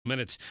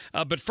minutes.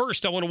 But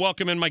first, I want to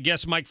welcome in my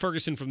guest, Mike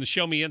Ferguson from the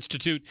Show Me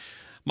Institute.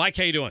 Mike,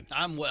 how you doing?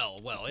 I'm well.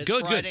 It's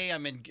good, Friday.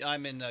 Good.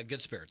 I'm in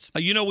good spirits.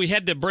 We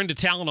had Brenda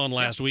Talon on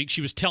last week.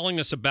 She was telling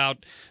us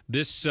about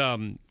this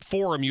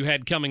forum you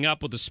had coming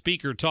up with a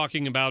speaker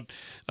talking about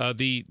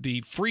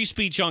the free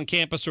speech on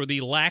campus, or the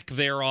lack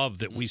thereof,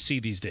 that we see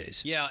these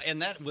days. Yeah, and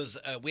that was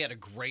we had a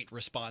great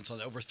response on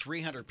that. Over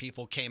 300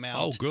 people came out.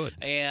 Oh, good.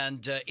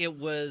 And it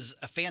was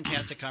a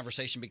fantastic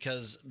conversation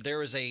because there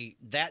was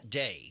that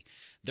day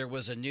there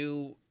was a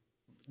new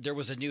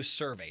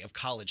survey of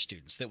college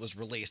students that was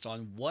released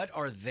on what's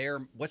their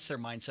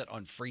mindset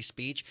on free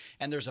speech.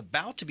 And there's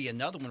about to be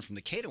another one from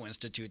the Cato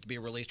Institute to be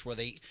released where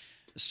they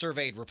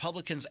surveyed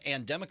Republicans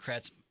and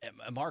Democrats.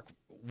 Mark,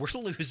 we're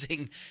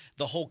losing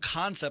the whole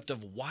concept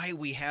of why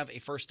we have a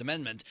First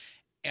Amendment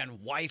and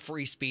why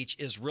free speech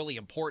is really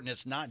important.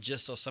 It's not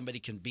just so somebody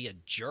can be a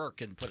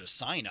jerk and put a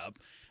sign up.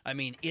 I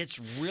mean, it's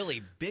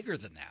really bigger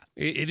than that.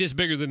 It is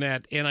bigger than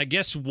that. And I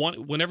guess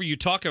whenever you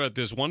talk about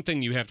this, one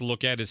thing you have to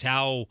look at is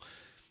how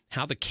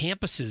the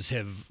campuses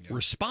have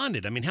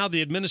responded. I mean, how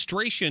the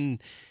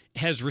administration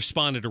has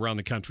responded around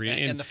the country.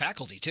 And the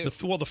faculty, too.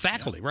 The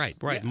faculty, right.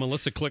 Yeah.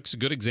 Melissa Click's a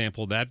good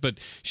example of that, but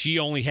she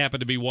only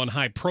happened to be one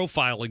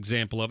high-profile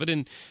example of it,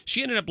 and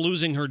she ended up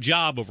losing her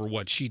job over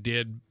what she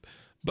did.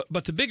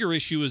 But the bigger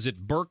issue is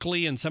at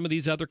Berkeley and some of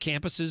these other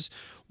campuses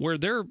where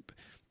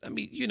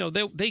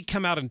they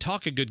come out and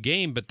talk a good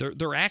game, but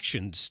their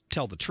actions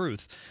tell the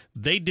truth.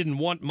 They didn't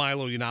want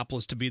Milo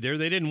Yiannopoulos to be there.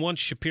 They didn't want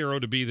Shapiro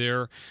to be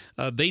there.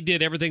 They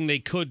did everything they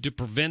could to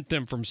prevent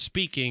them from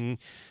speaking.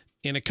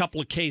 In a couple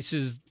of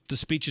cases, the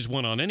speeches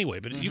went on anyway,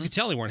 but you could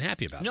tell they weren't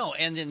happy about it. No,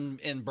 and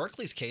in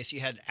Berkeley's case,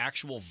 you had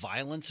actual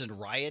violence and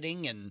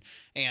rioting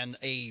and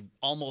a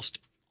almost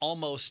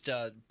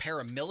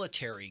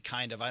paramilitary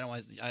kind of.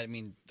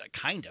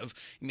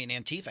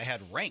 Antifa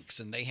had ranks,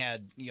 and they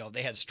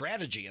had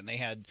strategy, and they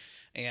had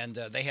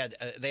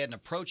an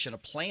approach and a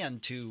plan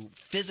to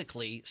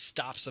physically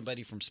stop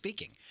somebody from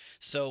speaking.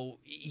 So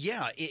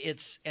yeah,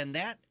 and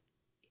that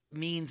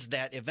means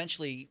that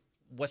eventually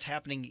what's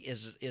happening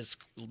is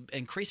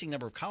increasing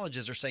number of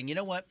colleges are saying, you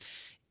know what?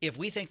 If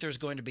we think there's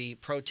going to be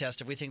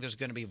protest, if we think there's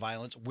going to be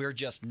violence, we're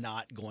just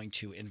not going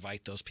to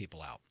invite those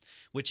people out,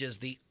 which is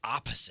the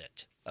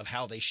opposite of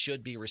how they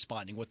should be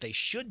responding. What they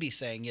should be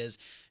saying is,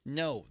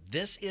 no,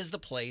 this is the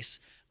place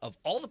of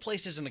all the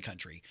places in the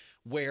country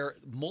where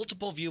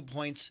multiple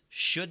viewpoints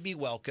should be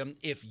welcome.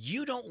 If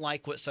you don't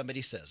like what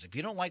somebody says, if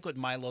you don't like what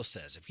Milo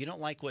says, if you don't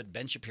like what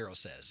Ben Shapiro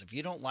says, if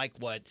you don't like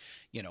what,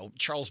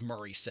 Charles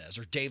Murray says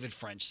or David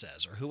French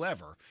says or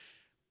whoever,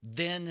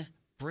 then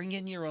bring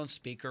in your own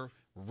speaker,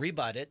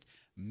 rebut it,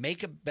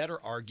 make a better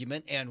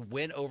argument, and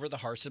win over the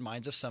hearts and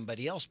minds of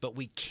somebody else. But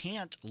we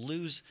can't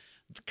lose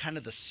kind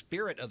of the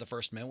spirit of the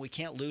First Amendment. We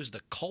can't lose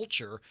the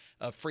culture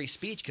of free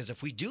speech, because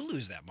if we do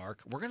lose that,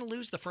 Mark, we're going to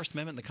lose the First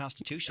Amendment and the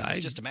Constitution. It's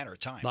just a matter of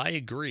time. I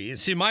agree.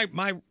 See,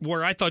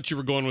 where I thought you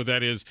were going with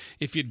that is,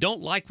 if you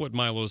don't like what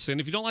Milo's saying,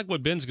 if you don't like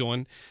what Ben's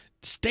going,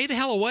 stay the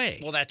hell away.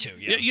 Well, that too,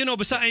 yeah.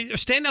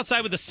 Stand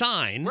outside with a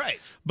sign. Right.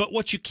 But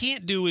what you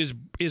can't do is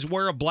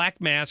wear a black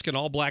mask and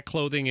all black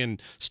clothing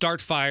and start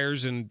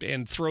fires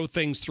and throw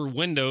things through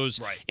windows.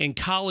 Right. And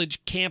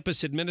college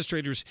campus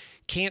administrators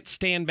can't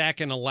stand back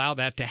and allow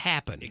that to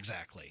happen.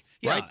 Exactly.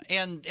 Yeah. Right?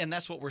 And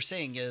that's what we're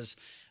saying is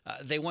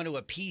they want to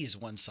appease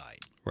one side.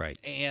 Right.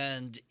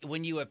 And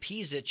when you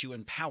appease it, you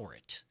empower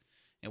it.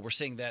 And we're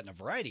seeing that in a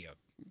variety of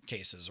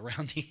cases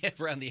around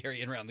the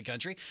area and around the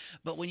country.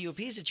 But when you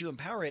appease it, you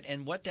empower it.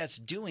 And what that's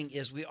doing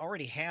is we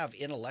already have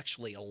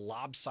intellectually a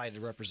lopsided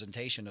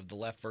representation of the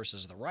left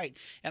versus the right.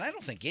 And I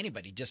don't think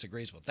anybody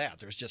disagrees with that.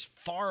 There's just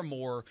far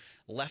more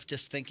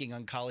leftist thinking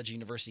on college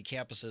university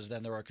campuses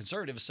than there are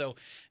conservatives. So,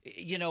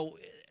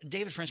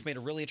 David French made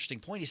a really interesting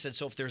point. He said,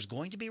 so if there's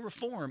going to be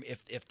reform,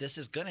 if this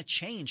is going to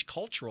change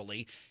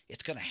culturally,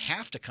 it's going to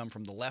have to come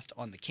from the left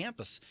on the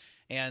campus.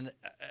 And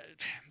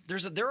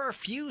there are a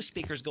few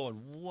speakers going,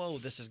 whoa,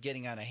 this is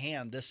getting out of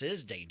hand. This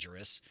is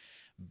dangerous.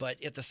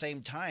 But at the same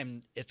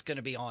time, it's going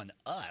to be on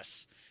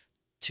us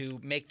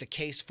to make the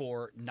case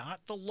for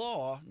not the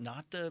law,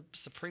 not the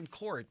Supreme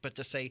Court, but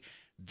to say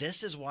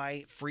this is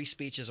why free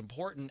speech is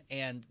important.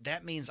 And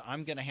that means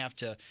I'm going to have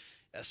to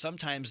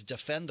sometimes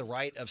defend the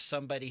right of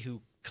somebody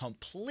who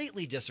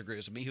completely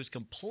disagrees with me, who's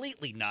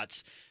completely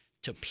nuts,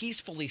 to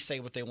peacefully say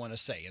what they want to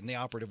say, and the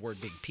operative word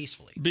being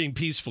peacefully. Being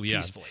peaceful, yeah.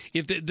 Peacefully.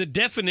 If the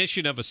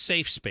definition of a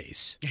safe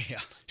space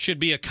should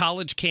be a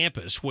college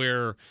campus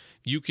where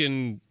you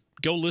can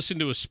go listen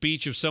to a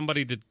speech of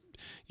somebody that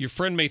your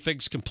friend may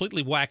think is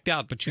completely whacked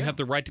out, but you have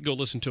the right to go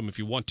listen to them if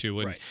you want to.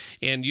 And, right.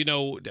 and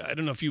I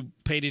don't know if you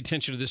paid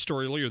attention to this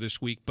story earlier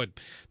this week, but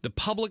the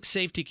Public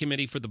Safety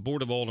Committee for the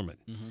Board of Aldermen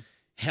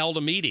held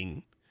a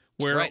meeting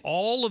where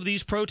all of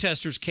these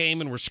protesters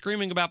came and were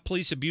screaming about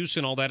police abuse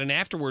and all that. And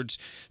afterwards,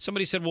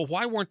 somebody said, well,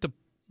 why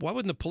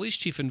wasn't the police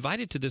chief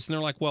invited to this? And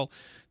they're like, well,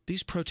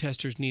 these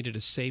protesters needed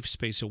a safe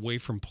space away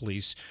from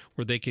police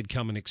where they could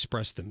come and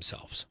express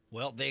themselves.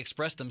 Well, they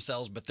expressed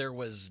themselves, but there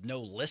was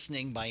no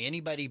listening by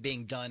anybody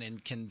being done.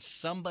 And can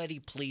somebody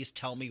please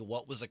tell me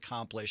what was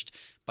accomplished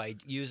by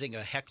using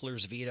a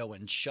heckler's veto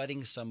and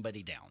shutting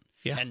somebody down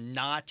and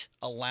not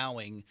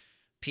allowing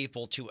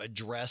people to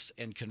address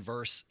and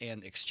converse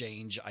and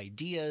exchange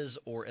ideas,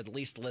 or at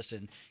least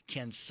listen?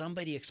 Can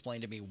somebody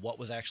explain to me what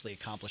was actually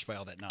accomplished by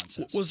all that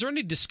nonsense? Was there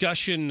any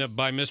discussion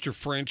by Mr.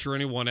 French or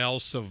anyone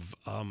else of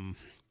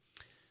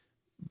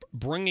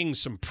bringing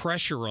some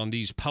pressure on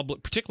these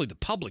public, particularly the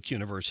public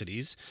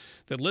universities,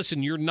 that,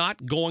 listen, you're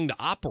not going to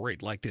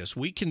operate like this.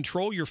 We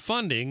control your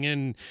funding,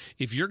 and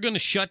if you're going to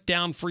shut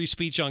down free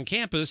speech on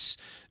campus,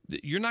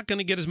 you're not going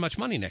to get as much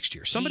money next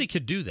year. Somebody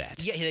could do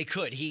that. Yeah, they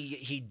could.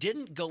 He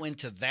didn't go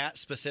into that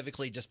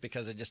specifically just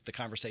because the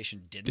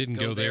conversation didn't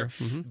go there.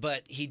 Mm-hmm.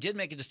 But he did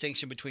make a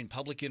distinction between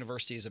public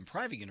universities and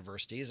private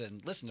universities.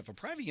 And listen, if a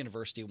private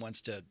university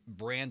wants to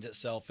brand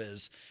itself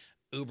as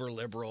uber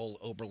liberal,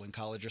 Oberlin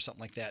College or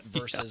something like that,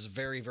 versus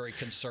very, very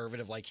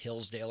conservative like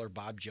Hillsdale or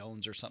Bob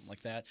Jones or something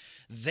like that,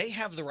 they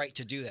have the right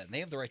to do that. And they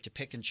have the right to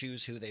pick and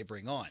choose who they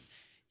bring on.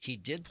 He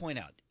did point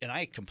out, and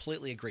I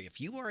completely agree, if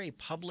you are a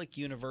public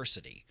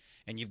university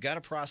and you've got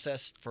a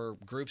process for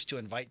groups to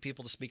invite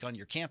people to speak on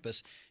your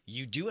campus,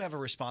 you do have a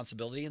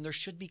responsibility, and there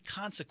should be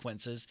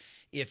consequences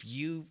if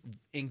you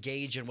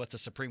engage in what the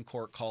Supreme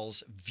Court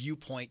calls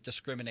viewpoint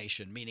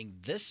discrimination, meaning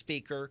this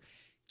speaker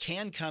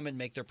can come and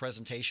make their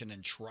presentation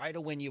and try to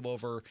win you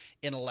over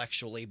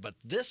intellectually, but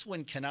this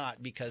one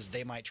cannot because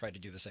they might try to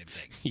do the same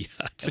thing. Yeah,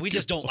 and we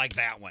just don't like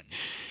that one.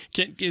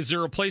 Is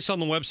there a place on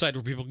the website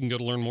where people can go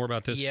to learn more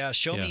about this? Yeah,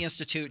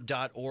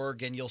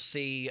 showmeinstitute.org, and you'll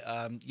see,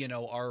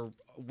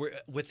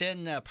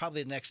 within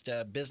probably the next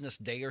business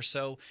day or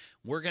so,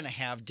 we're going to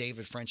have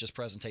David French's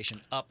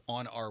presentation up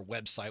on our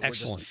website.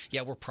 Excellent.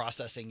 We're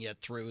processing it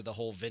through the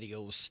whole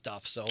video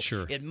stuff, so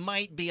sure. It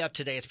might be up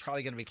today. It's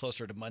probably going to be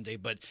closer to Monday,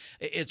 but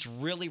it's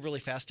really, really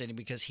fascinating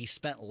because he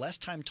spent less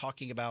time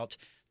talking about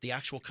the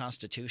actual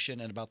Constitution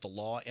and about the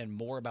law and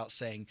more about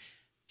saying,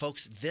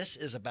 folks, this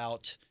is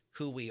about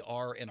who we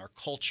are in our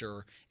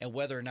culture and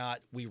whether or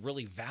not we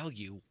really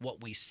value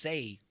what we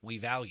say we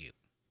value.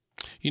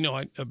 You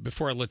know,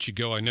 before I let you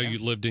go, I know you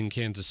lived in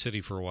Kansas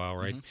City for a while,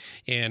 right?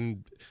 Mm-hmm.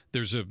 And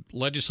there's a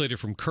legislator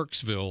from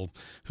Kirksville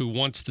who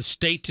wants the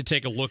state to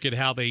take a look at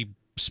how they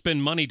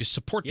spend money to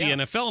support the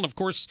NFL. And, of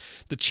course,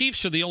 the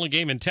Chiefs are the only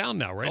game in town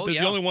now, right? They're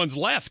the only ones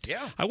left.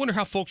 Yeah. I wonder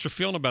how folks are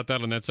feeling about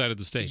that on that side of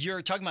the state.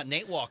 You're talking about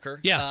Nate Walker.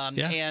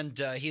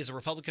 And he's a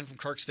Republican from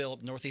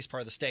Kirksville, northeast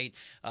part of the state.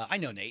 I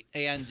know Nate.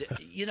 And,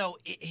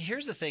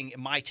 here's the thing,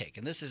 my take,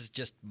 and this is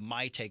just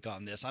my take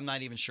on this. I'm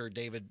not even sure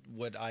David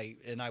I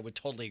would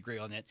totally agree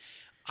on it.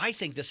 I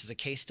think this is a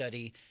case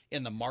study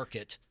in the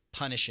market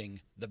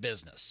punishing the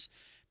business.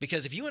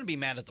 Because if you want to be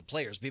mad at the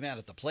players, be mad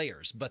at the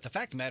players. But the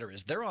fact of the matter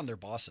is they're on their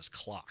boss's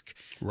clock.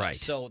 Right.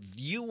 So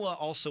you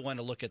also want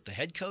to look at the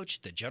head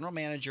coach, the general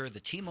manager,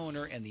 the team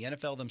owner, and the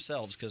NFL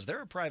themselves because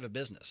they're a private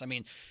business. I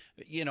mean,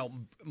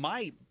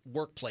 my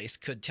workplace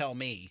could tell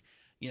me,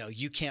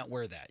 you can't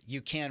wear that.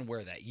 You can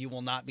wear that. You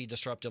will not be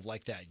disruptive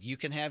like that. You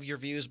can have your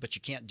views, but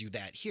you can't do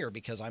that here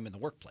because I'm in the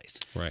workplace.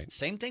 Right.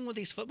 Same thing with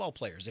these football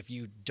players. If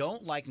you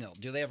don't like kneel,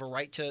 do they have a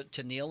right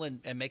to kneel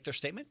and make their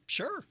statement?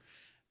 Sure.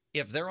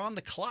 If they're on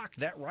the clock,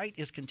 that right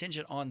is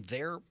contingent on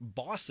their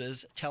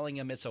bosses telling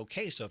them it's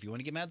okay. So if you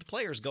want to get mad at the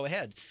players, go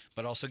ahead,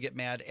 but also go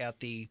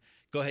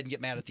ahead and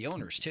get mad at the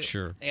owners too.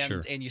 Sure.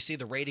 And you see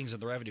the ratings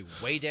and the revenue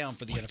way down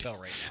for the NFL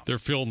right now. They're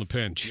feeling the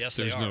pinch. Yes,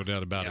 There's they are. no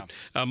doubt about it.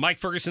 Mike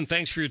Ferguson,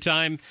 thanks for your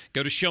time.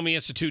 Go to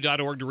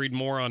showmeinstitute.org to read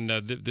more on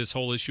this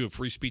whole issue of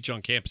free speech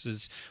on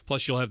campuses.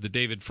 Plus, you'll have the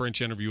David French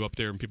interview up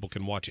there, and people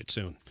can watch it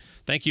soon.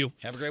 Thank you.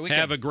 Have a great weekend.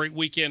 Have a great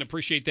weekend.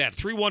 Appreciate that.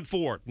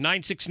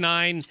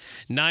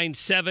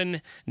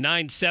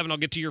 314-969-9797. I'll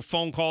get to your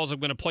phone calls.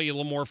 I'm going to play you a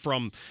little more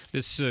from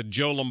this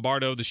Joe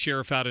Lombardo, the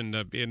sheriff out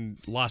in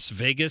Las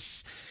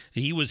Vegas.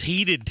 He was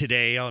heated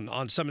today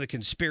on some of the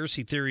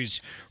conspiracy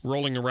theories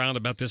rolling around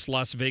about this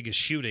Las Vegas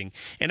shooting.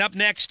 And up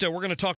next, we're going to talk